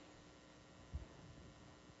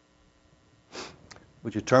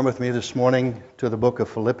Would you turn with me this morning to the book of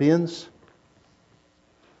Philippians?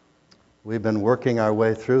 We've been working our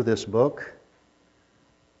way through this book.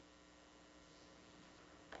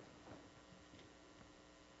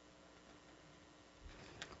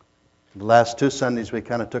 The last two Sundays we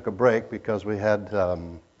kind of took a break because we had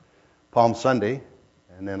Palm Sunday,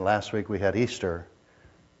 and then last week we had Easter.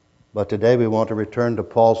 But today we want to return to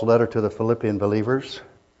Paul's letter to the Philippian believers.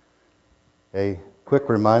 A quick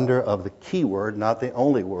reminder of the key word, not the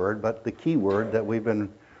only word, but the key word that we've been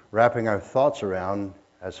wrapping our thoughts around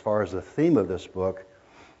as far as the theme of this book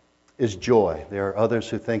is joy. There are others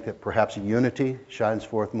who think that perhaps unity shines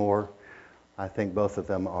forth more. I think both of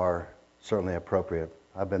them are certainly appropriate.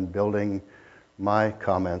 I've been building my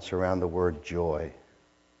comments around the word joy.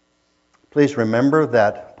 Please remember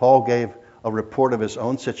that Paul gave a report of his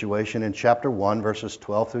own situation in chapter 1, verses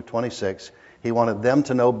 12 through 26. He wanted them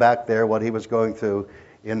to know back there what he was going through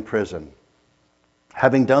in prison.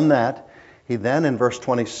 Having done that, he then in verse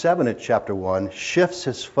 27 of chapter 1 shifts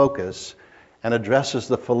his focus and addresses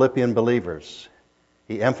the Philippian believers.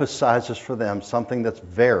 He emphasizes for them something that's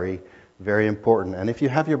very, very important. And if you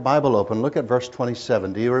have your Bible open, look at verse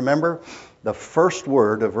 27. Do you remember? The first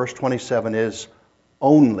word of verse 27 is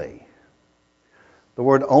only. The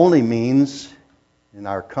word only means, in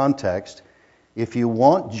our context, if you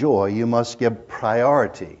want joy, you must give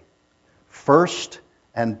priority, first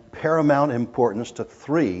and paramount importance to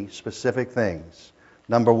three specific things.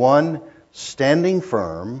 Number one, standing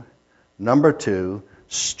firm. Number two,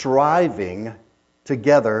 striving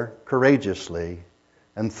together courageously.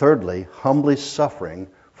 And thirdly, humbly suffering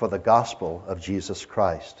for the gospel of Jesus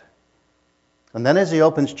Christ. And then as he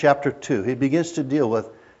opens chapter 2, he begins to deal with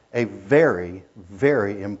a very,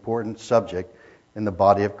 very important subject in the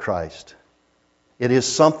body of Christ. It is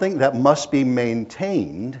something that must be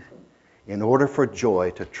maintained in order for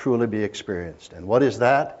joy to truly be experienced. And what is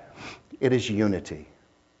that? It is unity.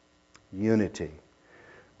 Unity.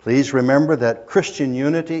 Please remember that Christian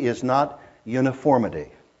unity is not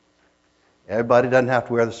uniformity. Everybody doesn't have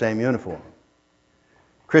to wear the same uniform.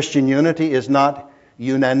 Christian unity is not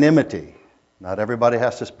unanimity. Not everybody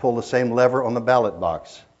has to pull the same lever on the ballot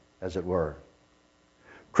box, as it were.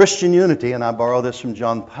 Christian unity, and I borrow this from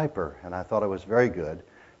John Piper, and I thought it was very good,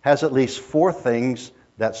 has at least four things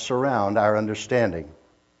that surround our understanding.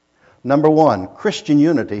 Number one, Christian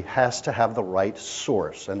unity has to have the right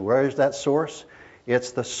source. And where is that source?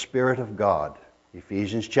 It's the Spirit of God.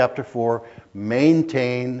 Ephesians chapter 4,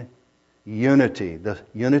 maintain unity, the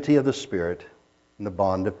unity of the Spirit in the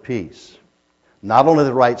bond of peace. Not only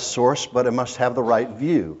the right source, but it must have the right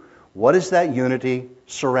view. What is that unity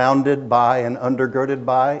surrounded by and undergirded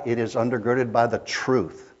by? It is undergirded by the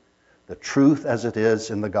truth as it is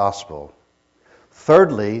in the gospel.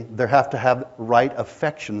 Thirdly, there have to have right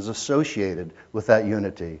affections associated with that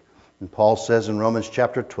unity. And Paul says in Romans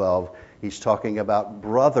chapter 12, he's talking about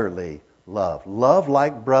brotherly love. Love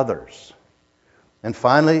like brothers. And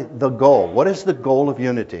finally, the goal. What is the goal of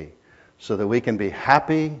unity? So that we can be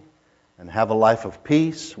happy and have a life of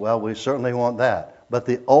peace? Well, we certainly want that. But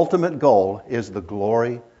the ultimate goal is the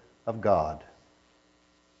glory of God.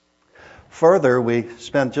 Further, we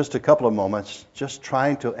spent just a couple of moments just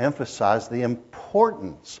trying to emphasize the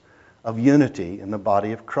importance of unity in the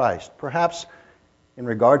body of Christ. Perhaps in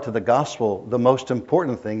regard to the gospel, the most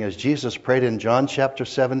important thing, as Jesus prayed in John chapter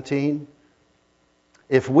 17,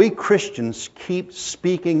 if we Christians keep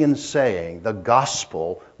speaking and saying the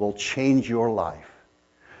gospel will change your life,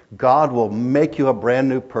 God will make you a brand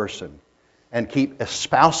new person, and keep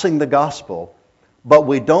espousing the gospel, but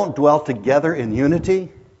we don't dwell together in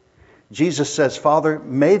unity, Jesus says, Father,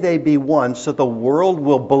 may they be one so the world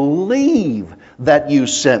will believe that you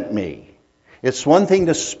sent me. It's one thing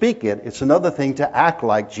to speak it, it's another thing to act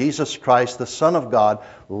like Jesus Christ, the Son of God,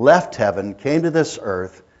 left heaven, came to this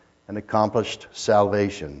earth, and accomplished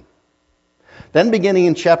salvation. Then beginning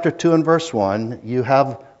in chapter 2 and verse 1, you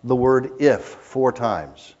have the word if 4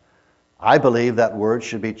 times. I believe that word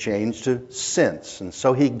should be changed to since. And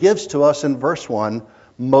so he gives to us in verse 1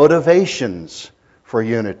 motivations for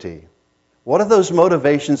unity. What are those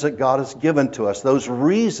motivations that God has given to us? Those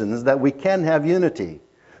reasons that we can have unity.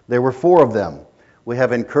 There were 4 of them. We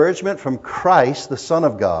have encouragement from Christ, the Son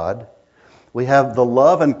of God. We have the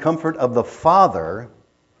love and comfort of the Father.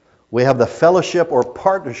 We have the fellowship or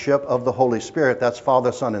partnership of the Holy Spirit. That's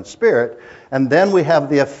Father, Son, and Spirit. And then we have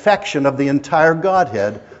the affection of the entire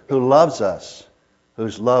Godhead who loves us,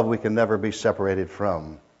 whose love we can never be separated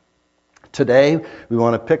from. Today, we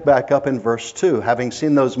want to pick back up in verse 2. Having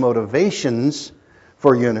seen those motivations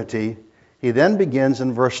for unity, he then begins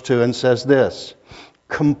in verse 2 and says this,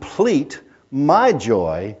 complete my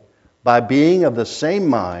joy by being of the same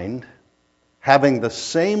mind, having the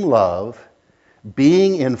same love,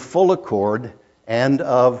 being in full accord, and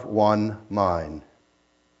of one mind.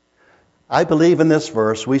 I believe in this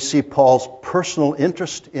verse we see Paul's personal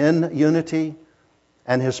interest in unity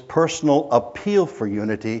and his personal appeal for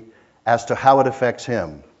unity as to how it affects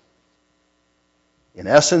him. In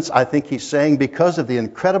essence, I think he's saying because of the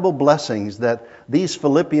incredible blessings that these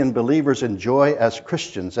Philippian believers enjoy as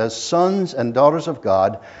Christians, as sons and daughters of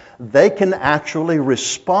God, they can actually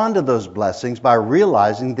respond to those blessings by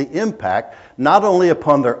realizing the impact not only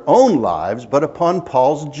upon their own lives, but upon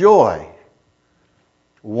Paul's joy.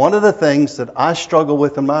 One of the things that I struggle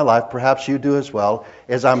with in my life, perhaps you do as well,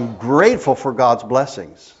 is I'm grateful for God's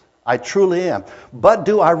blessings. I truly am. But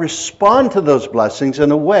do I respond to those blessings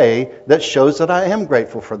in a way that shows that I am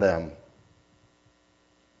grateful for them?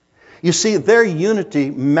 You see, their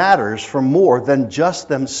unity matters for more than just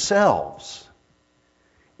themselves.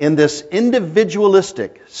 In this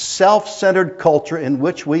individualistic, self-centered culture in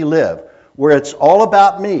which we live, where it's all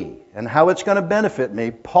about me and how it's going to benefit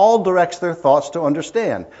me, Paul directs their thoughts to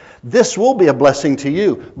understand this will be a blessing to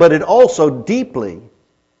you, but it also deeply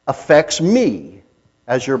affects me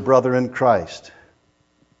as your brother in Christ.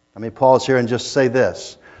 Let me pause here and just say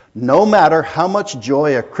this. No matter how much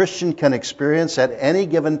joy a Christian can experience at any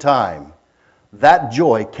given time, that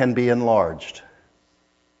joy can be enlarged.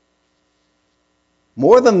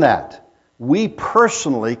 More than that, we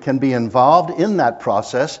personally can be involved in that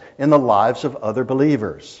process in the lives of other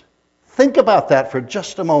believers. Think about that for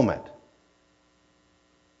just a moment.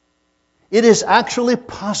 It is actually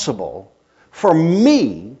possible for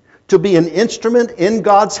me to be an instrument in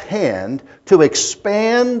God's hand to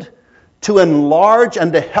expand, to enlarge,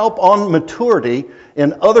 and to help on maturity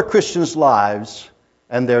in other Christians' lives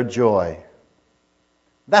and their joy.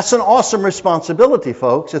 That's an awesome responsibility,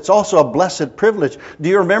 folks. It's also a blessed privilege. Do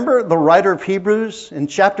you remember the writer of Hebrews in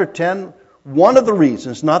chapter 10? One of the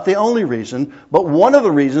reasons, not the only reason, but one of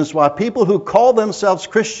the reasons why people who call themselves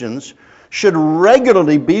Christians should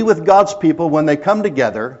regularly be with God's people when they come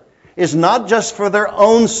together is not just for their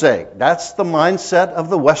own sake. That's the mindset of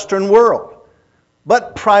the Western world.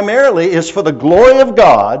 But primarily is for the glory of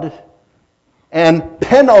God, and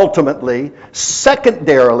penultimately,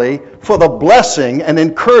 secondarily, for the blessing and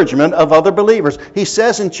encouragement of other believers. He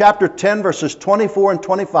says in chapter 10, verses 24 and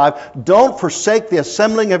 25, don't forsake the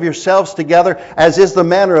assembling of yourselves together, as is the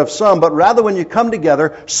manner of some, but rather when you come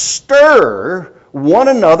together, stir one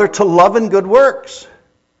another to love and good works.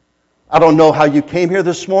 I don't know how you came here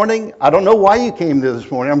this morning. I don't know why you came here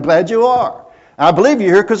this morning. I'm glad you are. And I believe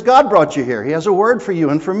you're here because God brought you here. He has a word for you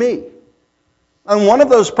and for me. And one of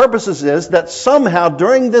those purposes is that somehow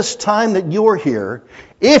during this time that you are here,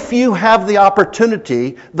 if you have the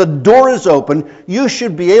opportunity, the door is open, you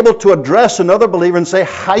should be able to address another believer and say,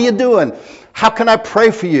 how you doing? How can I pray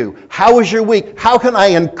for you? How was your week? How can I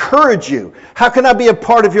encourage you? How can I be a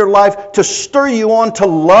part of your life to stir you on to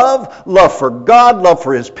love for God, love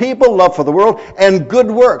for His people, love for the world, and good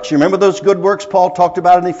works? You remember those good works Paul talked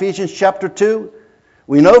about in Ephesians chapter 2?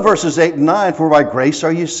 We know verses 8 and 9, for by grace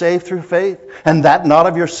are you saved through faith, and that not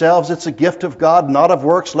of yourselves, it's a gift of God, not of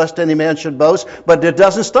works, lest any man should boast. But it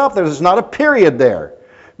doesn't stop there. There's not a period there.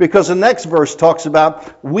 Because the next verse talks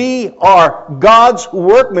about, we are God's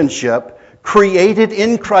workmanship, created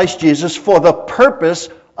in Christ Jesus for the purpose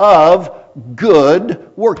of good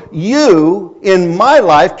work. You, in my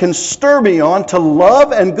life, can stir me on to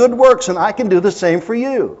love and good works, and I can do the same for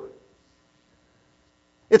you.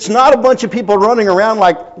 It's not a bunch of people running around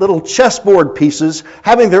like little chessboard pieces,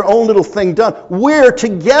 having their own little thing done. We're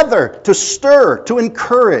together to stir, to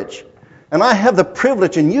encourage. And I have the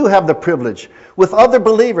privilege, and you have the privilege, with other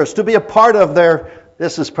believers to be a part of their,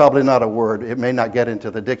 this is probably not a word, it may not get into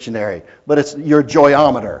the dictionary, but it's your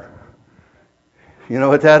joyometer. You know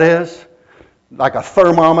what that is? Like a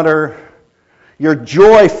thermometer. Your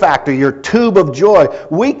joy factor, your tube of joy.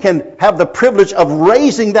 We can have the privilege of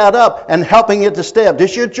raising that up and helping it to stay up.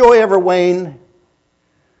 Does your joy ever wane?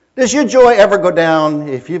 Does your joy ever go down?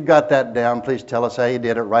 If you've got that down, please tell us how you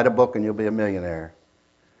did it. Write a book and you'll be a millionaire.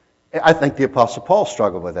 I think the Apostle Paul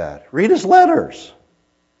struggled with that. Read his letters.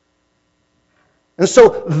 And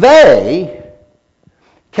so they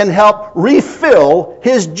can help refill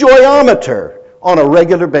his joyometer on a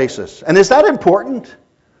regular basis. And is that important?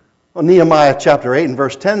 Well, Nehemiah chapter 8 and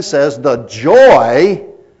verse 10 says, the joy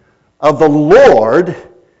of the Lord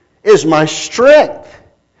is my strength.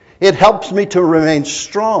 It helps me to remain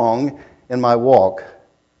strong in my walk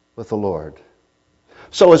with the Lord.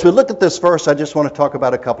 So as we look at this verse, I just want to talk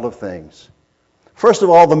about a couple of things. First of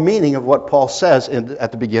all, the meaning of what Paul says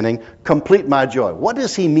at the beginning, complete my joy. What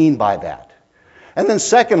does he mean by that? And then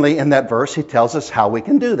secondly, in that verse, he tells us how we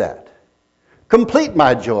can do that. Complete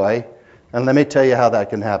my joy, and let me tell you how that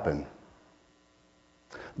can happen.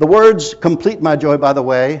 The words complete my joy, by the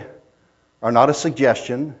way, are not a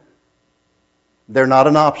suggestion. They're not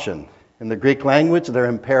an option. In the Greek language, they're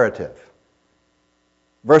imperative.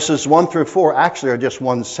 Verses 1 through 4 actually are just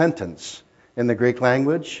one sentence in the Greek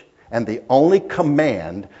language, and the only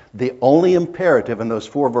command, the only imperative in those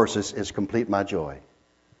 4 verses is complete my joy.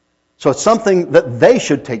 So it's something that they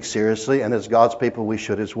should take seriously, and as God's people, we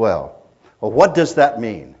should as well. Well, what does that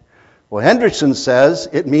mean? Well, Hendrickson says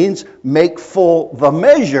it means make full the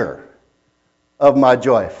measure of my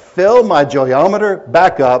joy. Fill my joyometer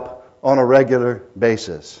back up on a regular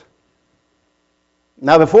basis.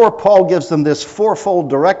 Now, before Paul gives them this fourfold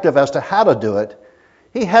directive as to how to do it,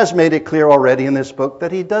 he has made it clear already in this book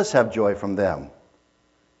that he does have joy from them.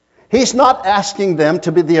 He's not asking them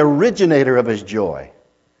to be the originator of his joy.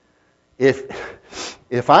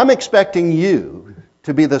 If I'm expecting you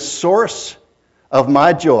to be the source of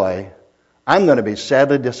my joy, I'm going to be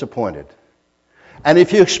sadly disappointed. And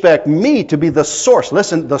if you expect me to be the source,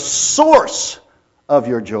 listen, the source of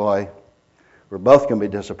your joy, we're both going to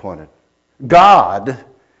be disappointed. God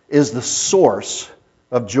is the source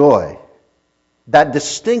of joy. That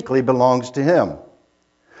distinctly belongs to Him.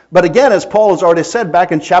 But again, as Paul has already said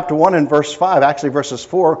back in chapter 1 and verse 5, actually verses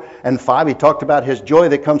 4 and 5, he talked about his joy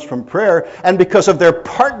that comes from prayer. And because of their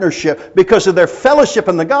partnership, because of their fellowship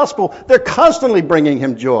in the gospel, they're constantly bringing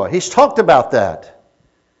him joy. He's talked about that.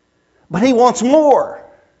 But he wants more.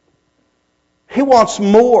 He wants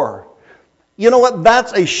more. You know what?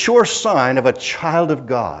 That's a sure sign of a child of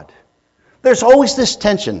God. There's always this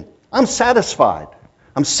tension. I'm satisfied.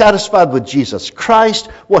 I'm satisfied with Jesus Christ,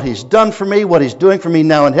 what He's done for me, what He's doing for me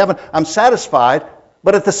now in heaven. I'm satisfied,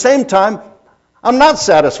 but at the same time, I'm not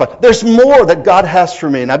satisfied. There's more that God has for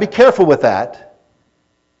me. Now be careful with that.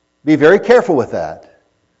 Be very careful with that.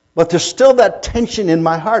 But there's still that tension in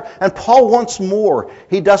my heart. And Paul wants more.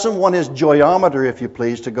 He doesn't want his joyometer, if you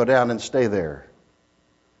please, to go down and stay there.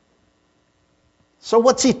 So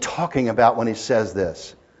what's he talking about when he says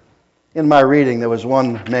this? In my reading, there was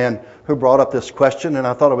one man who brought up this question, and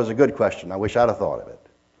I thought it was a good question. I wish I'd have thought of it.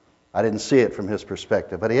 I didn't see it from his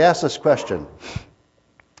perspective. But he asked this question.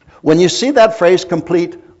 When you see that phrase,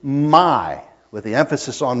 complete my, with the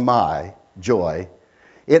emphasis on my, joy,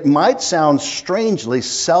 it might sound strangely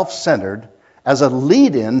self-centered as a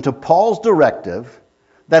lead-in to Paul's directive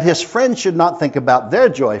that his friends should not think about their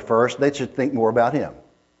joy first, they should think more about him.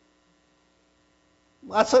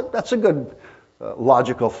 That's a good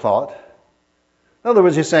logical thought. In other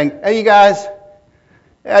words, he's saying, hey, you guys,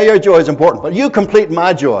 your joy is important, but you complete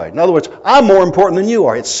my joy. In other words, I'm more important than you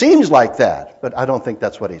are. It seems like that, but I don't think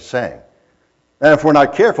that's what he's saying. And if we're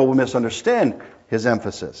not careful, we'll misunderstand his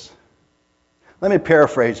emphasis. Let me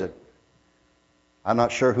paraphrase it. I'm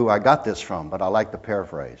not sure who I got this from, but I like the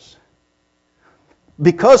paraphrase.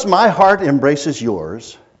 Because my heart embraces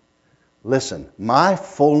yours, listen, my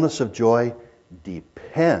fullness of joy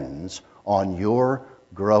depends on your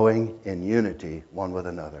growing in unity one with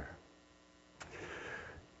another.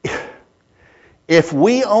 If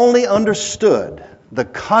we only understood the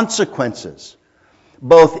consequences,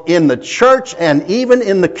 both in the church and even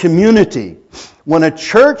in the community, when a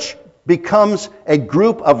church becomes a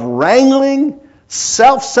group of wrangling,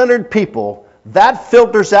 self-centered people, that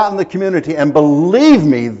filters out in the community. And believe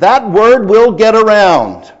me, that word will get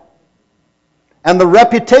around. And the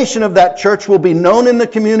reputation of that church will be known in the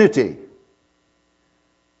community.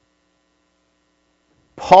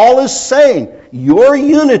 Paul is saying, your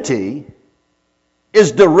unity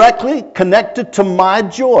is directly connected to my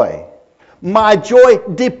joy. My joy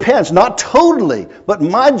depends, not totally, but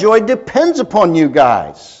my joy depends upon you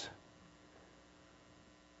guys.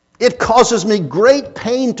 It causes me great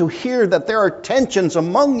pain to hear that there are tensions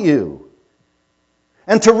among you.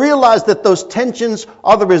 And to realize that those tensions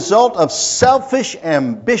are the result of selfish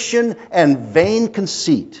ambition and vain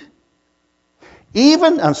conceit.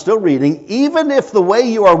 I'm still reading, even if the way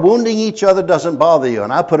you are wounding each other doesn't bother you.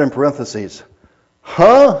 And I put in parentheses,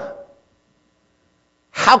 huh?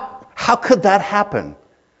 How could that happen?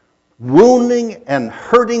 Wounding and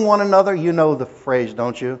hurting one another, you know the phrase,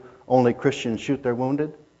 don't you? Only Christians shoot their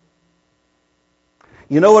wounded.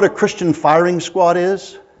 You know what a Christian firing squad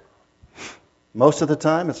is? Most of the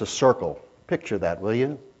time, it's a circle. Picture that, will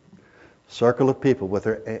you? Circle of people with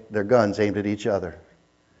their guns aimed at each other.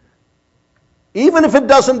 Even if it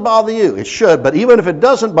doesn't bother you, it should, but even if it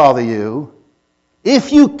doesn't bother you,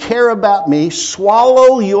 if you care about me,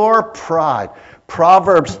 swallow your pride.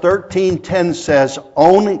 Proverbs 13:10 says,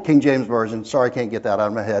 only, King James Version, sorry I can't get that out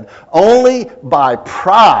of my head, only by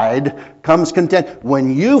pride comes content.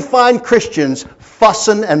 When you find Christians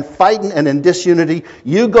fussing and fighting and in disunity,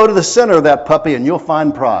 you go to the center of that puppy and you'll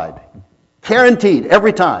find pride. Guaranteed,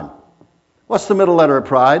 every time. What's the middle letter of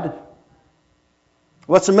pride?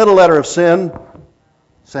 What's the middle letter of sin?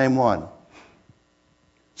 Same one.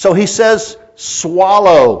 So he says,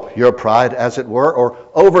 swallow your pride, as it were, or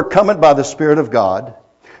overcome it by the Spirit of God.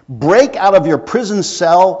 Break out of your prison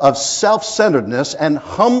cell of self-centeredness and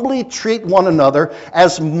humbly treat one another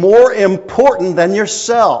as more important than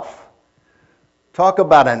yourself. Talk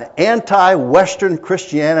about an anti-Western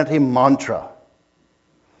Christianity mantra.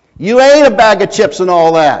 You ain't a bag of chips and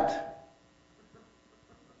all that.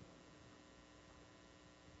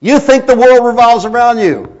 You think the world revolves around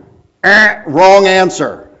you. Wrong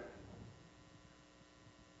answer.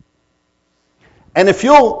 And if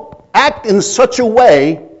you'll act in such a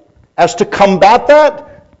way as to combat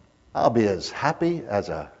that, I'll be as happy as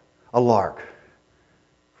a lark.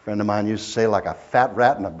 A friend of mine used to say, like a fat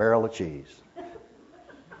rat in a barrel of cheese.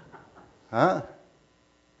 Huh?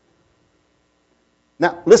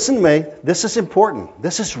 Now, listen to me. This is important.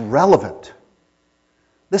 This is relevant.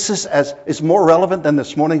 This is more relevant than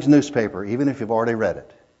this morning's newspaper, even if you've already read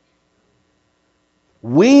it.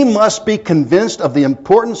 We must be convinced of the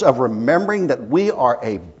importance of remembering that we are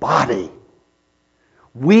a body.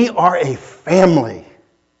 We are a family.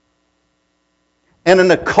 And in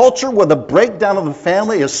a culture where the breakdown of the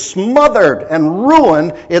family is smothered and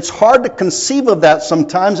ruined, it's hard to conceive of that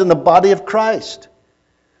sometimes in the body of Christ.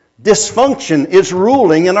 Dysfunction is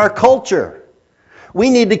ruling in our culture. We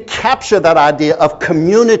need to capture that idea of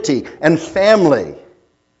community and family.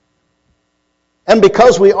 And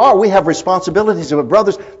because we have responsibilities. But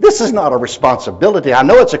brothers, this is not a responsibility. I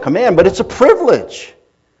know it's a command, but it's a privilege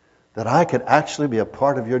that I could actually be a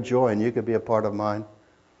part of your joy and you could be a part of mine.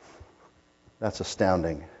 That's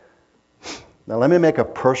astounding. Now let me make a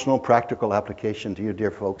personal, practical application to you,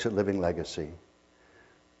 dear folks at Living Legacy.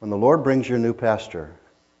 When the Lord brings your new pastor,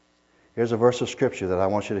 here's a verse of Scripture that I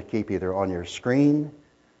want you to keep either on your screen,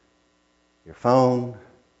 your phone,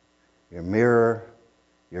 your mirror,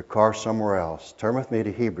 your car, somewhere else. Turn with me to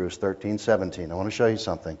Hebrews 13:17. I want to show you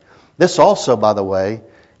something. This also, by the way,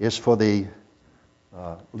 is for the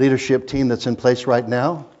leadership team that's in place right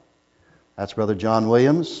now. That's Brother John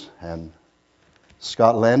Williams and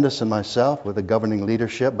Scott Landis and myself with the governing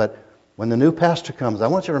leadership. But when the new pastor comes, I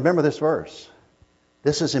want you to remember this verse.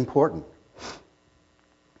 This is important.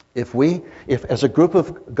 If as a group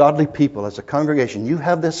of godly people, as a congregation, you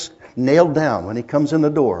have this nailed down when he comes in the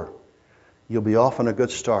door, you'll be off on a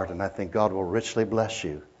good start, and I think God will richly bless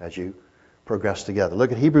you as you progress together.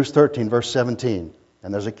 Look at Hebrews 13, verse 17,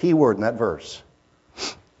 and there's a key word in that verse.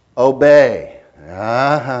 Obey.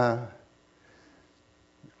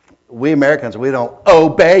 We Americans, we don't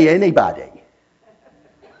obey anybody.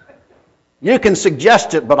 You can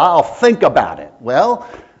suggest it, but I'll think about it. Well,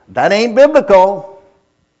 that ain't biblical.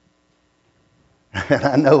 And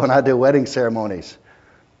I know when I do wedding ceremonies,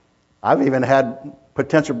 I've even had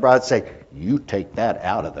potential brides say, you take that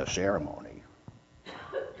out of the ceremony.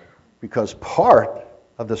 Because part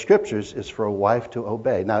of the Scriptures is for a wife to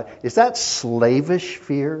obey. Now, is that slavish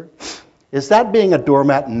fear? Is that being a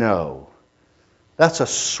doormat? No. That's a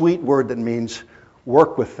sweet word that means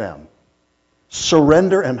work with them.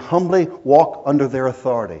 Surrender and humbly walk under their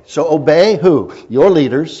authority. So obey who? Your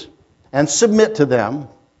leaders, and submit to them.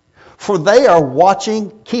 For they are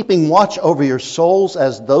keeping watch over your souls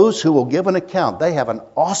as those who will give an account. They have an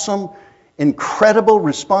awesome, incredible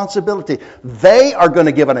responsibility. They are going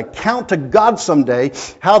to give an account to God someday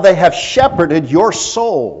how they have shepherded your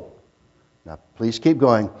soul. Now, please keep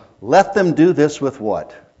going. Let them do this with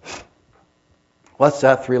what? What's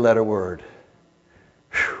that three-letter word?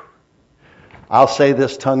 Whew. I'll say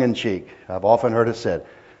this tongue-in-cheek. I've often heard it said.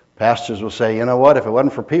 Pastors will say, you know what, if it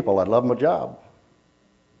wasn't for people, I'd love my job.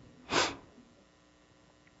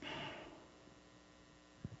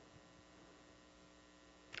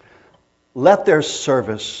 Let their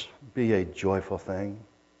service be a joyful thing.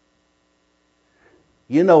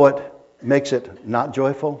 You know what makes it not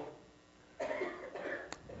joyful?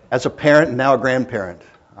 As a parent and now a grandparent,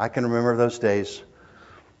 I can remember those days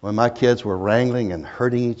when my kids were wrangling and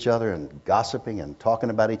hurting each other and gossiping and talking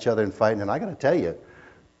about each other and fighting. And I got to tell you,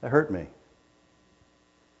 that hurt me.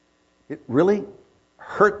 It really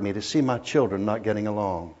hurt me to see my children not getting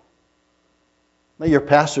along. Now, your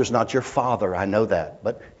pastor's not your father, I know that,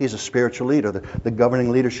 but he's a spiritual leader, the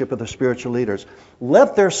governing leadership of the spiritual leaders.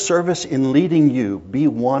 Let their service in leading you be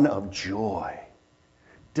one of joy,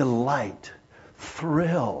 delight,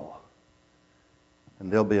 thrill.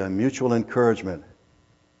 and there'll be a mutual encouragement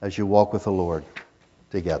as you walk with the Lord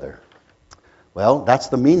together. Well, that's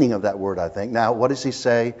the meaning of that word, I think. Now, what does he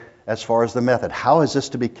say as far as the method? How is this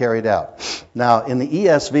to be carried out? Now, in the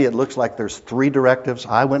ESV, it looks like there's 3 directives.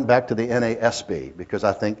 I went back to the NASB because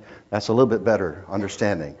I think that's a little bit better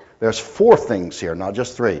understanding. There's 4 things here, not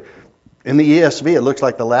just 3. In the ESV, it looks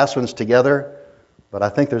like the last one's together, but I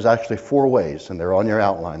think there's actually 4 ways, and they're on your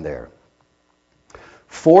outline there.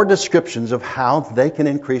 4 descriptions of how they can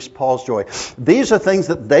increase Paul's joy. These are things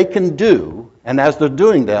that they can do, and as they're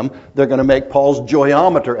doing them, they're going to make Paul's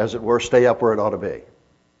joyometer, as it were, stay up where it ought to be.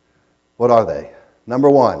 What are they? Number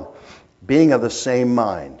 1, being of the same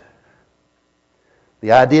mind.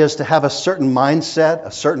 The idea is to have a certain mindset,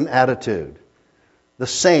 a certain attitude. The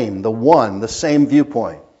same, the same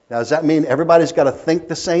viewpoint. Now, does that mean everybody's got to think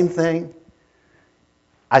the same thing?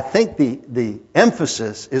 I think the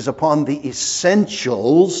emphasis is upon the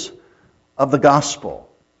essentials of the gospel.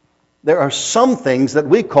 There are some things that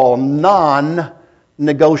we call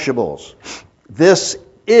non-negotiables. This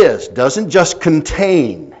doesn't just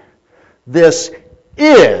contain. This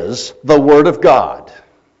is the Word of God.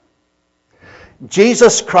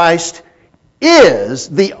 Jesus Christ is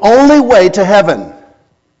the only way to heaven.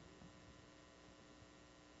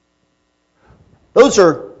 Those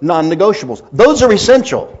are non-negotiables. Those are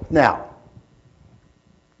essential. Now,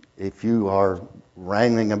 if you are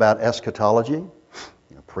wrangling about eschatology,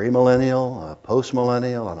 a premillennial, a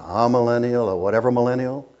postmillennial, an amillennial, or whatever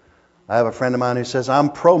millennial, I have a friend of mine who says,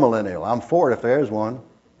 I'm pro-millennial. I'm for it if there's one.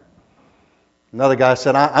 Another guy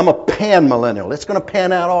said, I'm a pan-millennial. It's going to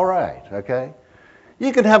pan out all right, okay?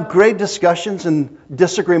 You can have great discussions and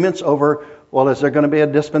disagreements over, well, is there going to be a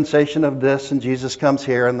dispensation of this and Jesus comes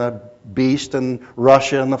here and the beast and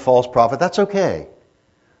Russia and the false prophet? That's okay.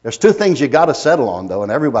 There's 2 things you got to settle on, though,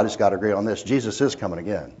 and everybody's got to agree on this. Jesus is coming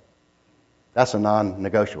again. That's a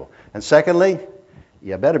non-negotiable. And secondly,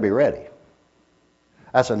 you better be ready.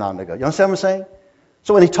 That's a non-negotiable. You understand what I'm saying?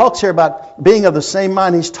 So when he talks here about being of the same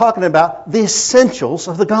mind, he's talking about the essentials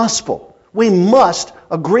of the gospel. We must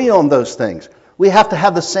agree on those things. We have to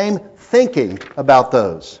have the same thinking about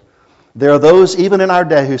those. There are those, even in our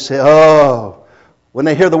day, who say, when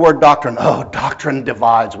they hear the word doctrine, doctrine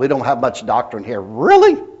divides. We don't have much doctrine here.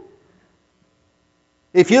 Really?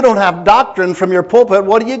 If you don't have doctrine from your pulpit,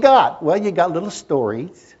 what do you got? Well, you got little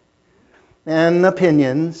stories and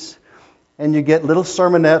opinions, and you get little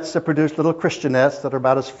sermonettes that produce little Christianettes that are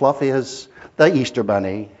about as fluffy as the Easter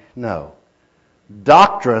Bunny. No.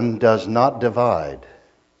 Doctrine does not divide,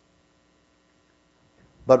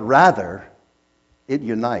 but rather it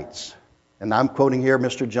unites. And I'm quoting here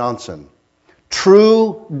Mr. Johnson.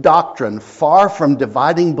 True doctrine, far from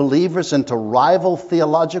dividing believers into rival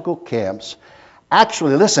theological camps,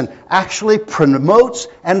 actually promotes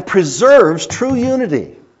and preserves true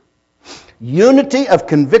unity. Unity of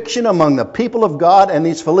conviction among the people of God and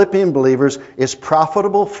these Philippian believers is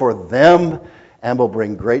profitable for them and will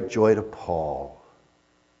bring great joy to Paul.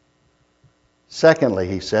 Secondly,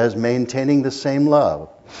 he says, maintaining the same love.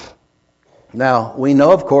 Now, we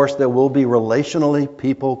know, of course, there will be relationally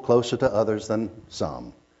people closer to others than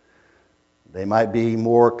some. They might be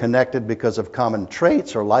more connected because of common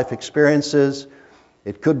traits or life experiences.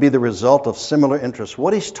 It could be the result of similar interests.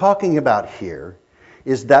 What he's talking about here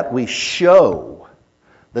is that we show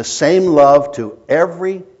the same love to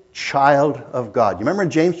every child of God. You remember in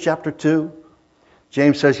James chapter 2?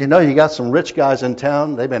 James says, you got some rich guys in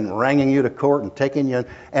town. They've been wrangling you to court and taking you.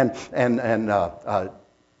 And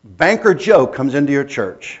Banker Joe comes into your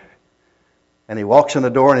church. And he walks in the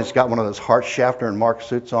door and he's got one of those Hart Schafter and Mark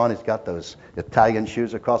suits on. He's got those Italian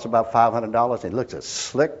shoes that cost about $500. And he looks as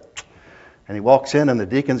slick. And he walks in and the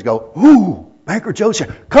deacons go, ooh, Banker Joe's here.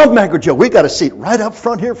 Come, Banker Joe, we got a seat right up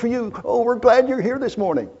front here for you. Oh, we're glad you're here this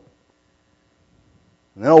morning.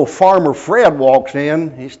 And then old Farmer Fred walks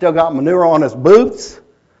in. He's still got manure on his boots.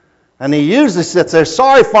 And he usually sits there,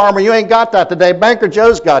 sorry, Farmer, you ain't got that today. Banker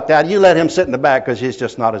Joe's got that. You let him sit in the back because he's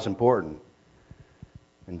just not as important.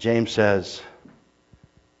 And James says,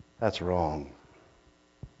 that's wrong.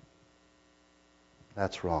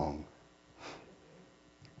 That's wrong.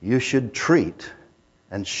 You should treat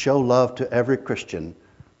and show love to every Christian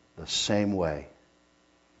the same way.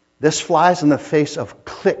 This flies in the face of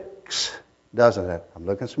cliques, doesn't it? I'm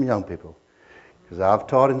looking at some young people because I've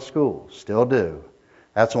taught in schools, still do.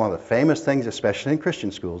 That's one of the famous things, especially in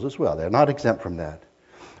Christian schools as well. They're not exempt from that.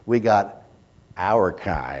 We got our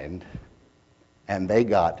kind, and they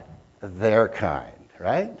got their kind,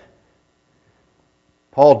 right?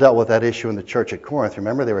 Paul dealt with that issue in the church at Corinth.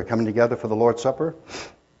 Remember, they were coming together for the Lord's Supper?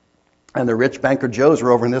 And the rich Banker Joes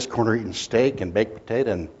were over in this corner eating steak and baked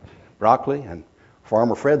potato and broccoli. And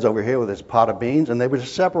Farmer Fred's over here with his pot of beans, and they were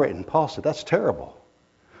just separating. Paul said, that's terrible.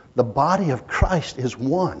 The body of Christ is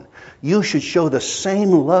one. You should show the same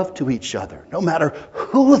love to each other, no matter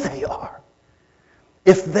who they are.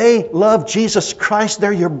 If they love Jesus Christ,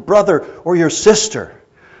 they're your brother or your sister.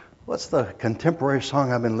 What's the contemporary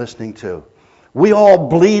song I've been listening to? We all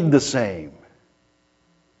bleed the same.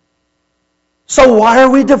 So why are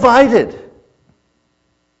we divided?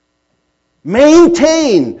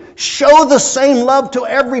 Maintain, show the same love to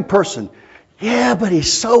every person. Yeah, but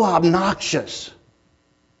he's so obnoxious.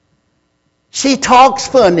 She talks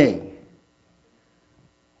funny.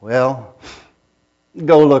 Well,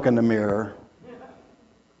 go look in the mirror.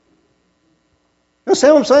 You see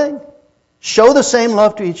what I'm saying? Show the same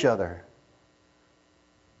love to each other.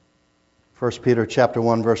 1 Peter chapter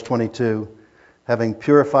 1, verse 22, having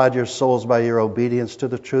purified your souls by your obedience to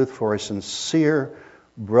the truth for a sincere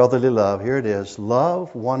brotherly love. Here it is.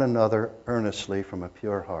 Love one another earnestly from a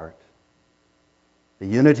pure heart. The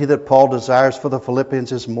unity that Paul desires for the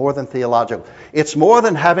Philippians is more than theological. It's more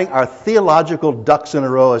than having our theological ducks in a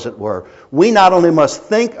row, as it were. We not only must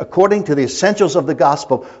think according to the essentials of the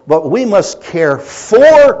gospel, but we must care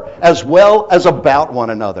for as well as about one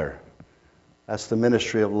another. That's the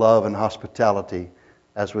ministry of love and hospitality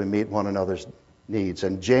as we meet one another's needs.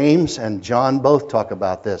 And James and John both talk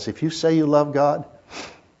about this. If you say you love God,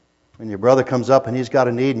 and your brother comes up and he's got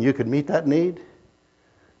a need and you could meet that need,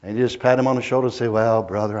 and you just pat him on the shoulder and say, well,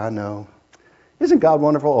 brother, I know. Isn't God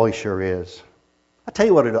wonderful? Oh, he sure is. I'll tell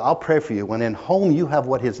you what to do. I'll pray for you. When in home you have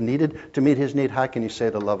what is needed to meet his need, how can you say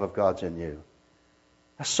the love of God's in you?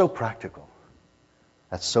 That's so practical.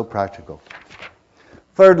 That's so practical.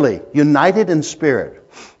 Thirdly, united in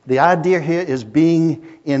spirit. The idea here is being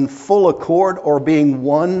in full accord or being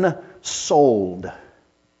one-souled.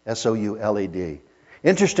 S-O-U-L-E-D.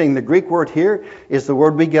 Interesting, the Greek word here is the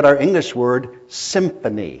word we get our English word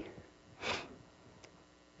symphony.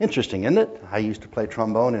 Interesting, isn't it? I used to play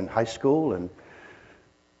trombone in high school and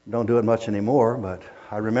don't do it much anymore, but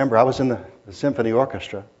I remember I was in the symphony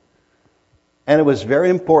orchestra, and it was very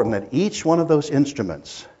important that each one of those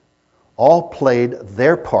instruments all played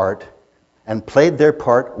their part and played their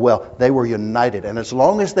part well. They were united, and as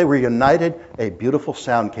long as they were united, a beautiful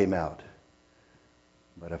sound came out.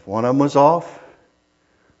 But if one of them was off,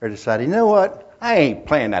 or decided, you know what, I ain't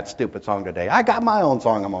playing that stupid song today. I got my own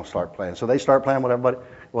song I'm going to start playing. So they start playing with everybody.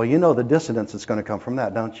 Well, you know the dissonance that's going to come from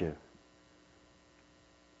that, don't you?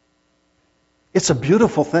 It's a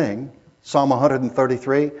beautiful thing, Psalm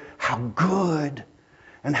 133, how good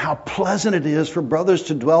and how pleasant it is for brothers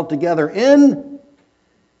to dwell together in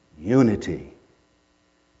unity.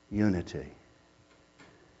 Unity.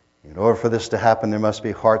 In order for this to happen, there must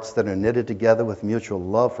be hearts that are knitted together with mutual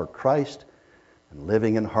love for Christ and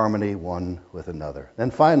living in harmony one with another.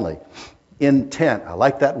 Then finally, intent. I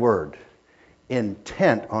like that word.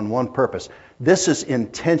 Intent on one purpose. This is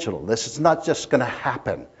intentional. This is not just going to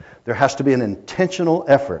happen. There has to be an intentional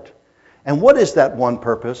effort. And what is that one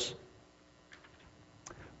purpose?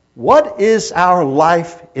 What is our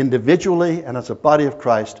life individually and as a body of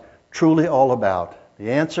Christ truly all about?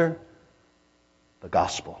 The answer? The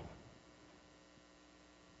gospel.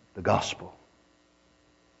 The gospel.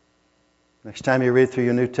 Next time you read through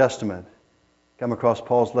your New Testament, come across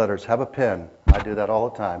Paul's letters, have a pen. I do that all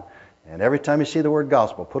the time. And every time you see the word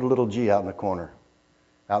gospel, put a little G out in the corner,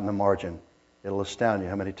 out in the margin. It'll astound you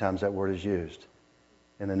how many times that word is used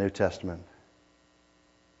in the New Testament.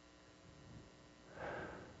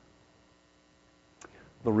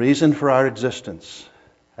 The reason for our existence,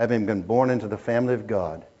 having been born into the family of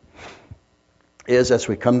God, is as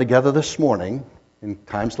we come together this morning, in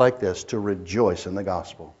times like this, to rejoice in the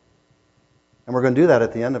gospel. And we're going to do that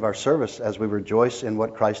at the end of our service as we rejoice in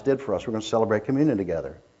what Christ did for us. We're going to celebrate communion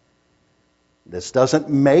together. This doesn't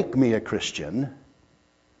make me a Christian.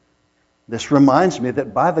 This reminds me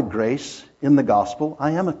that by the grace in the gospel,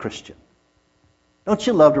 I am a Christian. Don't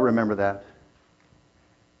you love to remember that?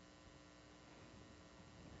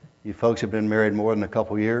 You folks have been married more than a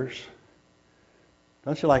couple years.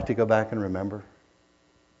 Don't you like to go back and remember?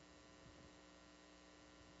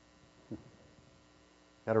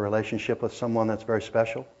 Got a relationship with someone that's very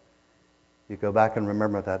special? You go back and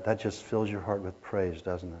remember that. That just fills your heart with praise,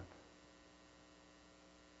 doesn't it?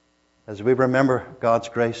 As we remember God's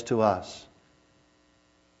grace to us,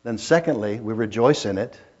 then secondly, we rejoice in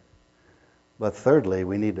it. But thirdly,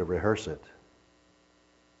 we need to rehearse it.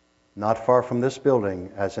 Not far from this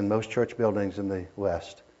building, as in most church buildings in the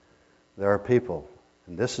West, there are people,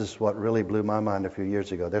 and this is what really blew my mind a few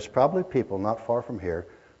years ago. There's probably people not far from here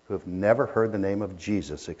who have never heard the name of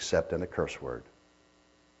Jesus except in a curse word.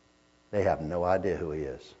 They have no idea who he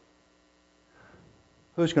is.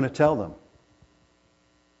 Who's going to tell them?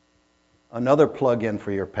 Another plug-in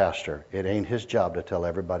for your pastor. It ain't his job to tell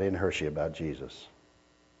everybody in Hershey about Jesus.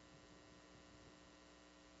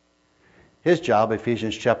 His job,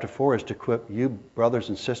 Ephesians chapter 4, is to equip you, brothers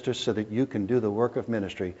and sisters, so that you can do the work of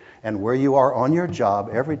ministry. And where you are on your job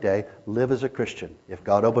every day, live as a Christian. If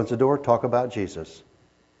God opens the door, talk about Jesus.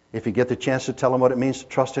 If you get the chance to tell them what it means to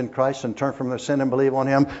trust in Christ and turn from their sin and believe on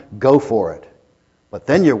Him, go for it. But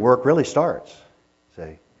then your work really starts.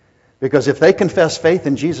 See? Because if they confess faith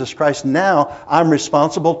in Jesus Christ now, I'm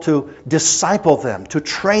responsible to disciple them, to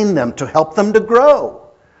train them, to help them to grow.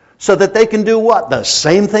 So that they can do what? The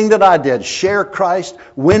same thing that I did. Share Christ,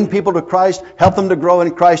 win people to Christ, help them to grow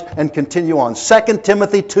in Christ, and continue on. 2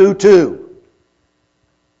 Timothy 2:2.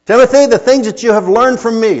 Timothy, the things that you have learned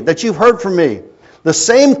from me, that you've heard from me, the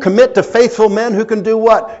same commit to faithful men who can do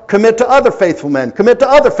what? Commit to other faithful men. Commit to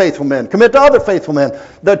other faithful men. Commit to other faithful men.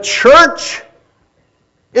 The church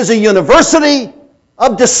is a university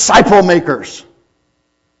of disciple makers.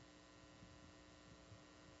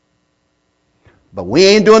 But we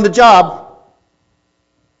ain't doing the job.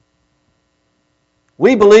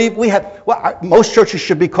 We believe we have, most churches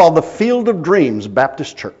should be called the Field of Dreams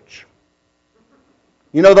Baptist Church.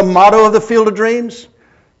 You know the motto of the Field of Dreams?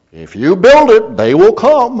 If you build it, they will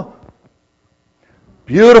come.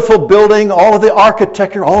 Beautiful building, all of the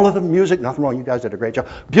architecture, all of the music. Nothing wrong, you guys did a great job.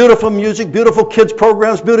 Beautiful music, beautiful kids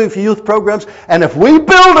programs, beautiful youth programs. And if we build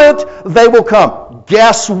it, they will come.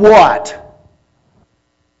 Guess what?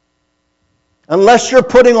 Unless you're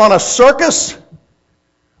putting on a circus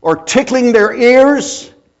or tickling their ears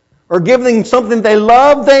or giving them something they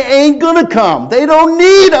love, they ain't going to come. They don't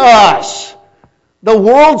need us. The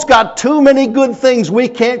world's got too many good things. We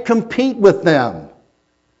can't compete with them.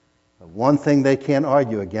 The one thing they can't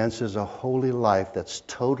argue against is a holy life that's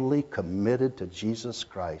totally committed to Jesus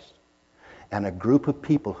Christ and a group of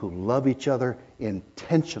people who love each other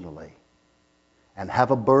intentionally and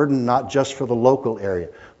have a burden not just for the local area,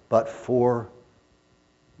 but for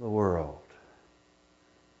the world.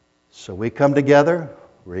 So we come together,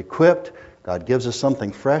 we're equipped, God gives us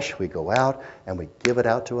something fresh, we go out and we give it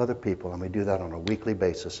out to other people, and we do that on a weekly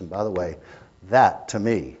basis. And by the way, that to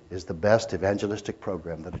me is the best evangelistic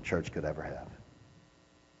program that a church could ever have.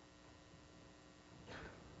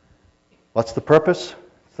 What's the purpose?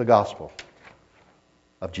 It's the gospel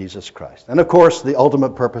of Jesus Christ. And of course, the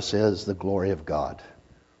ultimate purpose is the glory of God.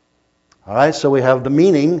 All right, so we have the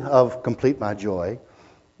meaning of complete my joy.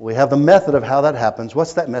 We have the method of how that happens.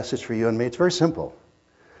 What's that message for you and me? It's very simple.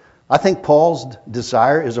 I think Paul's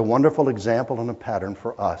desire is a wonderful example and a pattern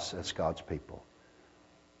for us as God's people.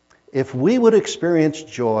 If we would experience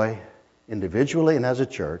joy individually and as a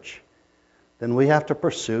church, then we have to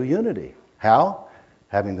pursue unity. How?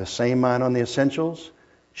 Having the same mind on the essentials,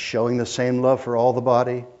 showing the same love for all the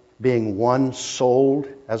body, being one-souled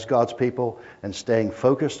as God's people, and staying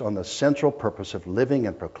focused on the central purpose of living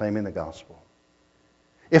and proclaiming the gospel.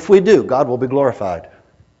 If we do, God will be glorified.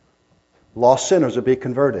 Lost sinners will be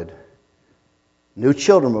converted. New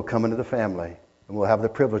children will come into the family, and we'll have the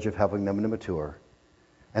privilege of helping them to mature.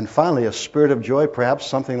 And finally, a spirit of joy, perhaps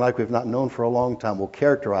something like we've not known for a long time, will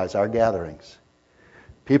characterize our gatherings.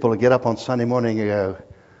 People will get up on Sunday morning and go,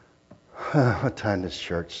 what time does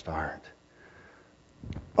church start?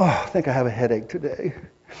 Oh, I think I have a headache today.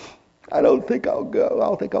 I don't think I'll go.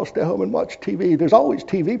 I think I'll stay home and watch TV. There's always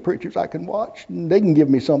TV preachers I can watch, and they can give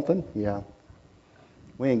me something. Yeah.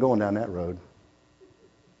 We ain't going down that road.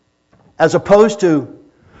 As opposed to,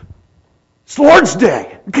 it's Lord's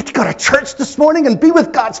Day. You get to go to church this morning and be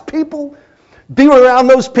with God's people. Be around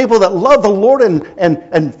those people that love the Lord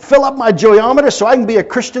and fill up my joyometer so I can be a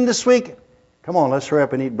Christian this week. Come on, let's hurry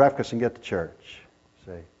up and eat breakfast and get to church.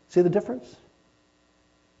 See the difference?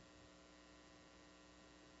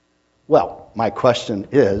 Well, my question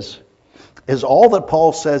is all that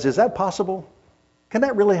Paul says, is that possible? Can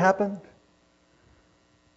that really happen?